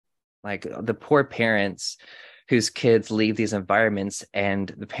Like the poor parents whose kids leave these environments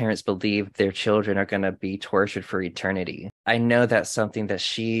and the parents believe their children are going to be tortured for eternity. I know that's something that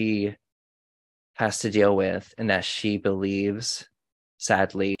she has to deal with and that she believes,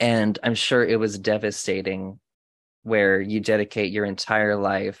 sadly. And I'm sure it was devastating where you dedicate your entire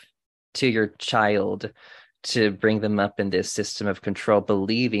life to your child to bring them up in this system of control,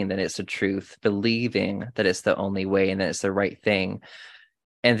 believing that it's the truth, believing that it's the only way and that it's the right thing.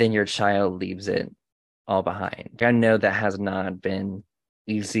 And then your child leaves it all behind. I know that has not been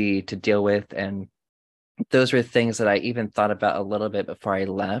easy to deal with. And those were things that I even thought about a little bit before I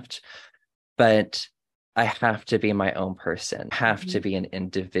left. But I have to be my own person, I have to be an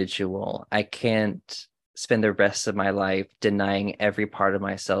individual. I can't spend the rest of my life denying every part of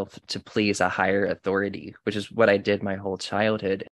myself to please a higher authority, which is what I did my whole childhood.